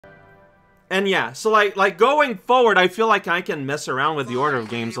And yeah, so like going forward, I feel like I can mess around with the order of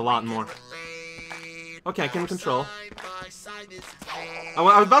games a lot more. Okay, I can control. I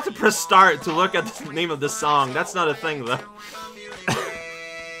was about to press start to look at the name of the song. That's not a thing, though.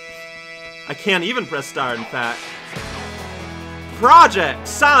 I can't even press start, in fact. Project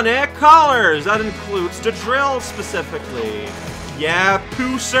Sonic Colors! That includes the drill, specifically. Yeah,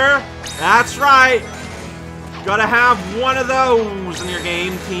 Pooser. That's right. Gotta have one of those in your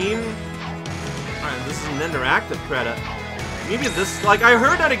game, team. Alright, this is an interactive credit. Maybe this, like, I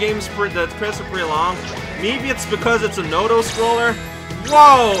heard that the credits are pretty long. Maybe it's because it's a Noto-scroller.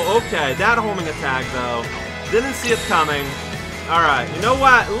 Whoa, okay, that homing attack, though. Didn't see it coming. Alright, you know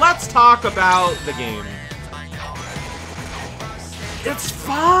what? Let's talk about the game. It's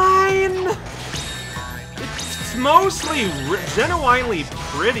fine! It's mostly, genuinely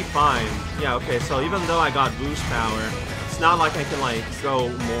pretty fine. Yeah, okay, so even though I got boost power, it's not like I can, like, go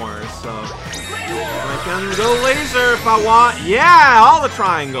more, so... I can go laser if I want. Yeah, all the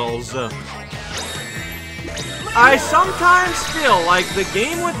triangles. I sometimes feel like the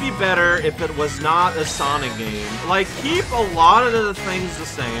game would be better if it was not a Sonic game. Like, keep a lot of the things the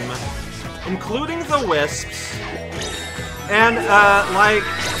same, including the wisps. And, like,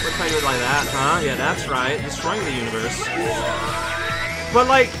 let's make it like that, huh? Yeah, that's right, destroying the universe. But,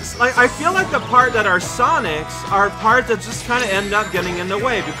 like I feel like the part that are Sonics are parts that just kind of end up getting in the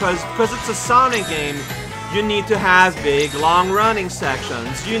way, because it's a Sonic game, you need to have big, long-running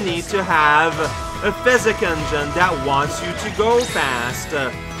sections. You need to have a physics engine that wants you to go fast.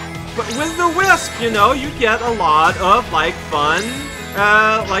 But with the Wisp, you know, you get a lot of, like, fun,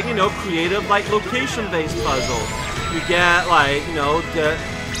 like, you know, creative, like, location-based puzzle. You get, like, you know, the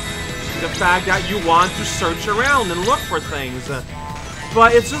fact that you want to search around and look for things.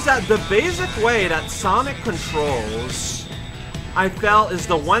 But it's just that the basic way that Sonic controls, I felt, is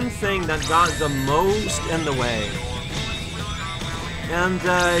the one thing that got the most in the way. And,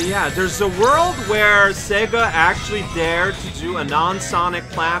 yeah, there's a world where Sega actually dared to do a non-Sonic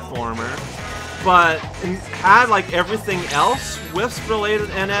platformer, but had, like, everything else Wisp-related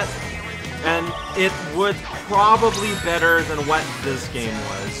in it, and it would probably be better than what this game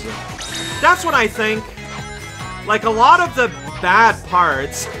was. That's what I think. Like, a lot of the bad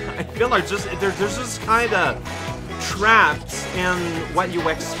parts, I feel are just, they're just kind of trapped in what you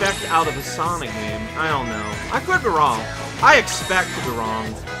expect out of a Sonic game. I don't know. I could be wrong. I expect to be wrong,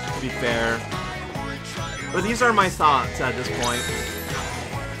 to be fair. But these are my thoughts at this point.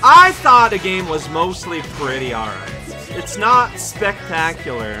 I thought the game was mostly pretty alright. It's not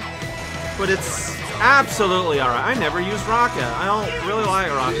spectacular, but it's absolutely alright. I never used Rocket. I don't really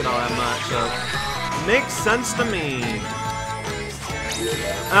like Rocket all that much, so makes sense to me.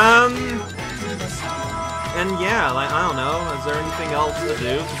 And yeah, like, I don't know, is there anything else to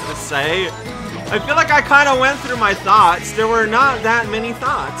do, to say? I feel like I kind of went through my thoughts. There were not that many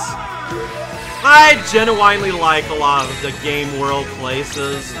thoughts. I genuinely like a lot of the game world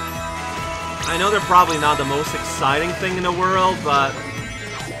places. I know they're probably not the most exciting thing in the world, but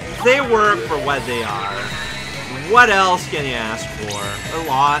they work for what they are. What else can you ask for? A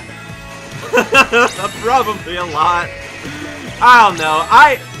lot. Probably a lot. I don't know.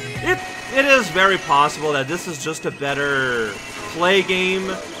 It is very possible that this is just a better play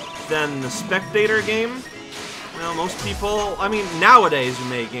game than the spectator game. You know, most people, I mean, nowadays we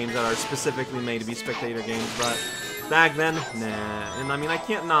make games that are specifically made to be spectator games, but back then, nah. And I mean, I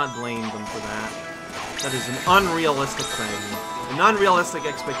can't not blame them for that. That is an unrealistic thing. An unrealistic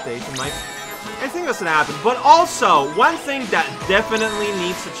expectation. I think this would happen. But also, one thing that definitely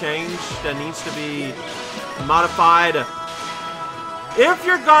needs to change, that needs to be modified, if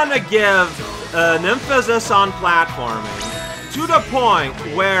you're gonna give an emphasis on platforming to the point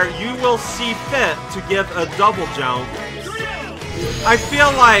where you will see fit to give a double jump, I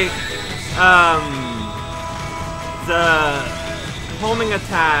feel like the homing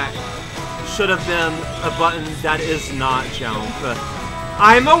attack should have been a button that is not jump.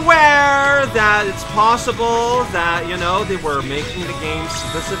 I'm aware that it's possible that, you know, they were making the game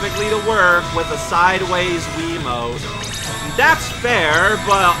specifically to work with a sideways Wiimote. That's fair,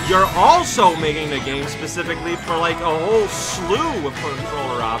 but you're also making the game specifically for, like, a whole slew of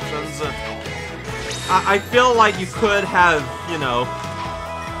controller options. I feel like you could have, you know,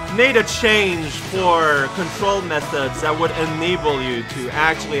 made a change for control methods that would enable you to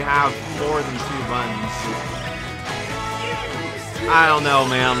actually have more than 2 buttons. I don't know,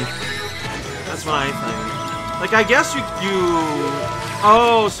 man. That's what I think. Like, I guess you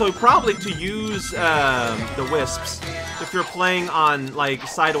oh, so probably to use the Wisps. If you're playing on, like,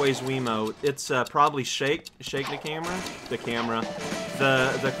 sideways Wiimote, it's probably shake the camera?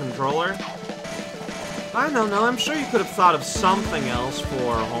 the controller. I don't know, I'm sure you could have thought of something else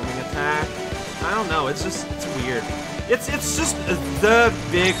for homing attack. I don't know, it's weird. It's just the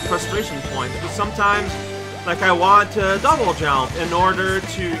big frustration point, because sometimes, like, I want to double jump in order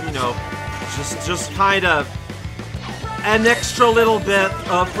to, you know, just kind of an extra little bit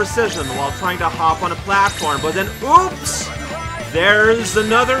of precision while trying to hop on a platform, but then, oops! There's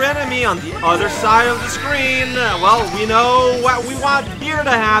another enemy on the other side of the screen. Well, we know what we want here to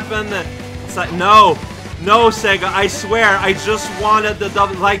happen. It's like, no, Sega, I swear, I just wanted the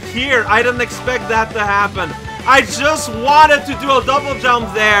double, like here, I didn't expect that to happen. I just wanted to do a double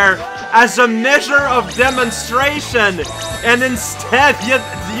jump there as a measure of demonstration, and instead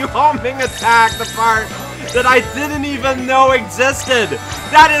you homing attack the part that I didn't even know existed.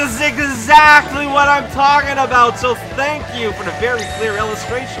 That is exactly what I'm talking about, so thank you for the very clear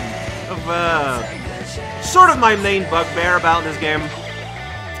illustration of sort of my main bugbear about this game.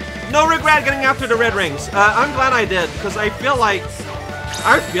 No regret getting after the red rings. I'm glad I did, because I feel like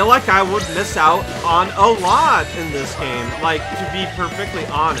I would miss out on a lot in this game, like, to be perfectly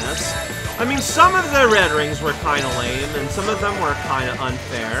honest. I mean, some of the red rings were kind of lame, and some of them were kind of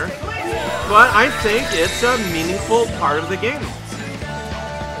unfair, but I think it's a meaningful part of the game.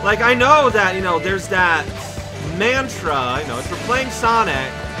 Like, I know that, you know, there's that mantra, you know, if you're playing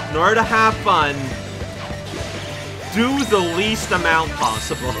Sonic, in order to have fun, do the least amount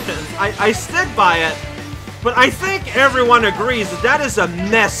possible. I stick by it, but I think everyone agrees that that is a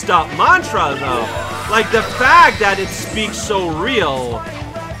messed up mantra, though. Like, the fact that it speaks so real,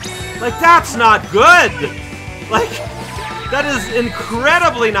 like, that's not good! Like, that is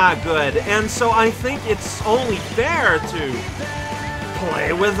incredibly not good, and so I think it's only fair to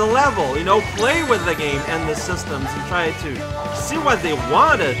play with the level, you know, play with the game and the systems and try to see what they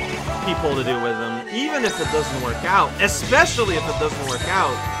wanted people to do with them, even if it doesn't work out, especially if it doesn't work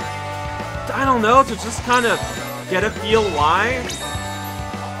out. I don't know, to just kind of get a feel why.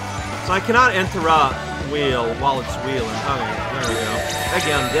 So I cannot interrupt wheel while it's wheeling. Okay, there we go.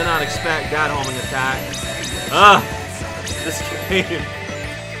 Again, did not expect that homing attack. Ugh, this game.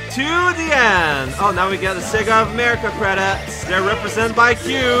 To the end. Oh, now we get the Sega of America credits. They're represented by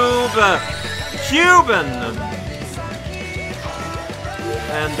Cube. Cuban.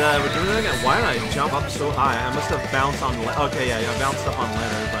 And we're doing it again. Why did I jump up so high? I must have bounced on. Okay, yeah, I bounced up on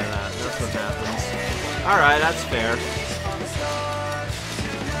letters by that. That's what happens. All right, that's fair.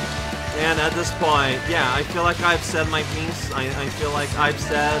 And at this point, yeah, I feel like I've said my piece. I feel like I've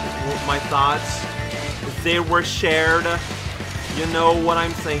said my thoughts. They were shared. You know what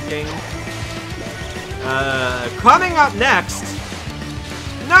I'm thinking. Coming up next.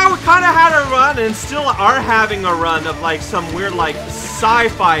 Now we kind of had a run and still are having a run of like some weird like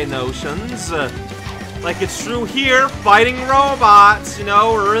sci-fi notions. Like it's true here, fighting robots, you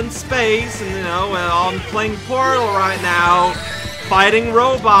know, we're in space and you know, I'm playing Portal right now. Fighting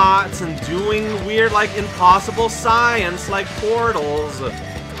robots and doing weird like impossible science like portals.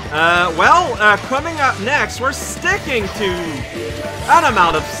 Coming up next, we're sticking to an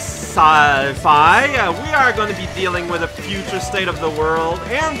amount of sci-fi. We are going to be dealing with a future state of the world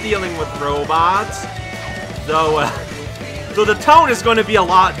and dealing with robots. Though the tone is going to be a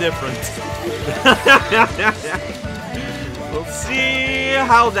lot different. We'll see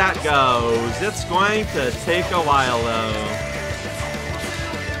how that goes. It's going to take a while, though.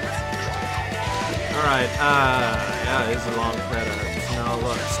 Alright, yeah, it is a long credit. Now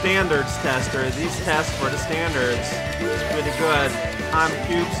look, standards tester. These tests for the standards is pretty good. I'm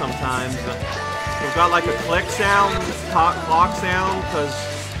Cube sometimes. We've got like a click sound, clock sound, because,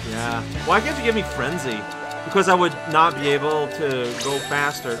 yeah. Why can't you give me frenzy? Because I would not be able to go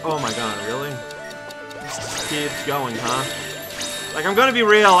faster. Oh my god, really? This just keeps going, huh? Like, I'm gonna be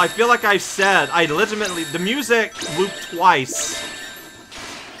real, I feel like I've said, I legitimately, the music looped twice.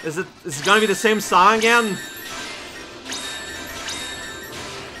 Is it gonna be the same song again?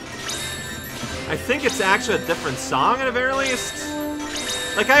 I think it's actually a different song at the very least.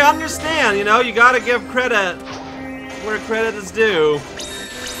 Like, I understand, you know, you gotta give credit where credit is due.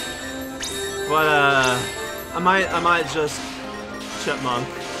 But, I might just chipmunk.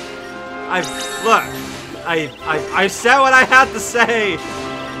 I said what I had to say.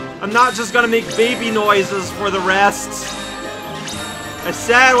 I'm not just gonna make baby noises for the rest. I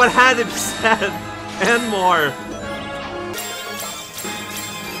said what had to be said, and more.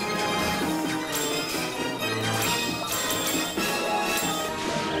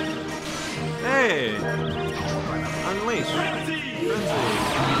 Hey! Unleash. Frenzy.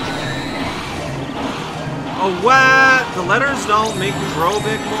 Oh, what? The letters don't make you grow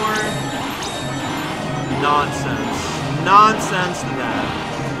big more? Nonsense. nonsense to that.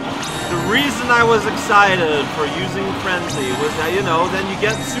 The reason I was excited for using Frenzy was that, you know, then you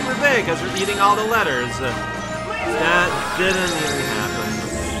get super big as you're eating all the letters. That didn't even happen.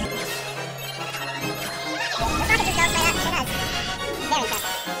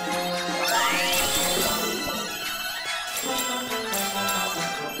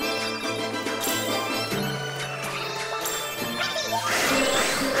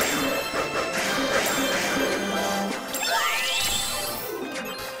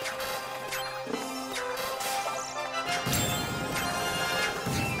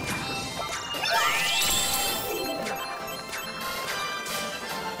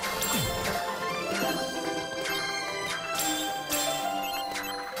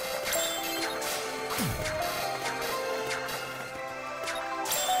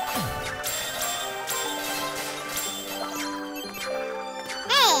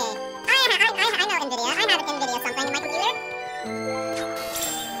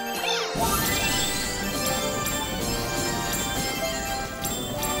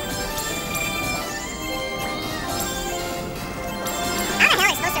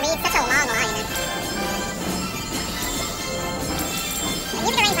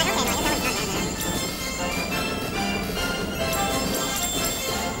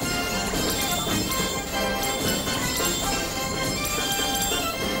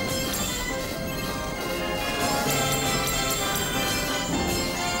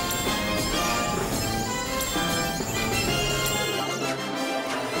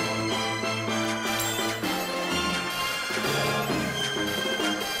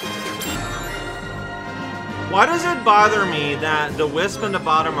 Why does it bother me that the wisp and the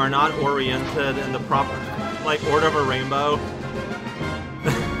bottom are not oriented in the proper, like, order of a rainbow?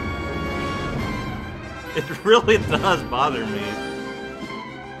 It really does bother me.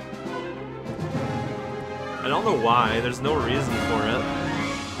 I don't know why, there's no reason for it.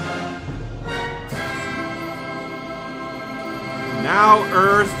 Now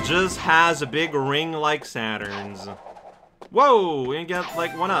Earth just has a big ring like Saturn's. Whoa, we get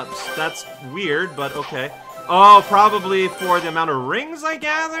like 1-ups. That's weird, but okay. Oh, probably for the amount of rings I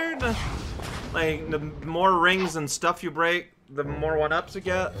gathered? Like, the more rings and stuff you break, the more 1-ups you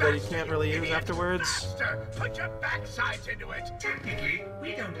get that you can't really use afterwards. Put your backsides into it. Technically,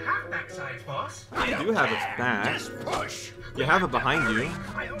 we don't have backsides, boss. You do have its back. Just push. You have it behind you.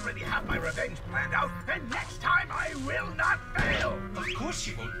 I already have my revenge planned out, and next time I will not fail. Of course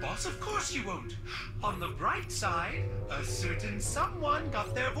you won't, boss. Of course you won't. On the bright side, a certain someone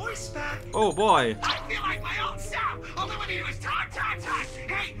got their voice back. Oh boy. I feel like my old self. All I want to do is talk.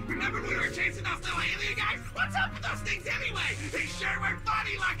 Hey, remember when we were chasing those little alien guys? What's up with those things anyway? They sure were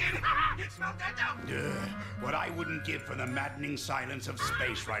funny looking. Smell good though. What I wouldn't give for the maddening silence of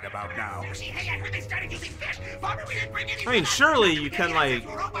space right about now. Hey, I heard they started using fish. Bummer we didn't bring any. I mean, surely you can, like,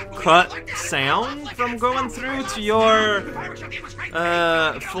 cut sound from going through to your,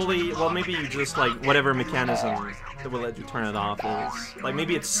 fully, well, maybe you just, like, whatever mechanism that will let you turn it off is. Like,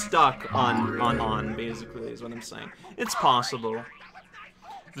 maybe it's stuck on, basically, is what I'm saying. It's possible.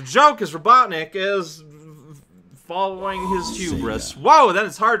 The joke is Robotnik is following his hubris. Whoa, that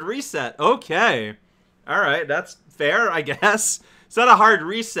is hard reset. Okay. Alright, that's fair, I guess. It's not a hard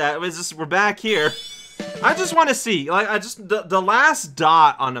reset, it was just, we're back here. I just want to see, like, the last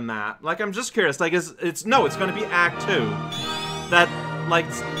dot on the map, like, I'm just curious, like, it's gonna be Act 2. That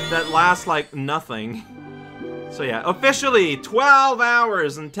lasts, like, nothing. So yeah, officially, 12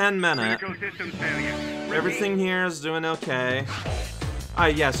 hours and 10 minutes. Everything here is doing okay.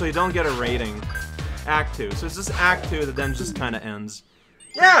 Yeah, so you don't get a rating. Act 2, so it's just Act 2 that then just kind of ends.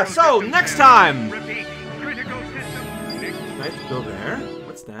 Yeah, so, next time! I have to go there?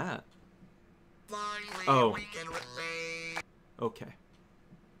 What's that? Oh. Okay.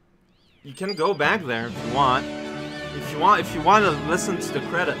 You can go back there if you want. If you want to listen to the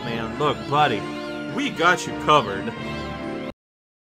credit, man, look, buddy, we got you covered.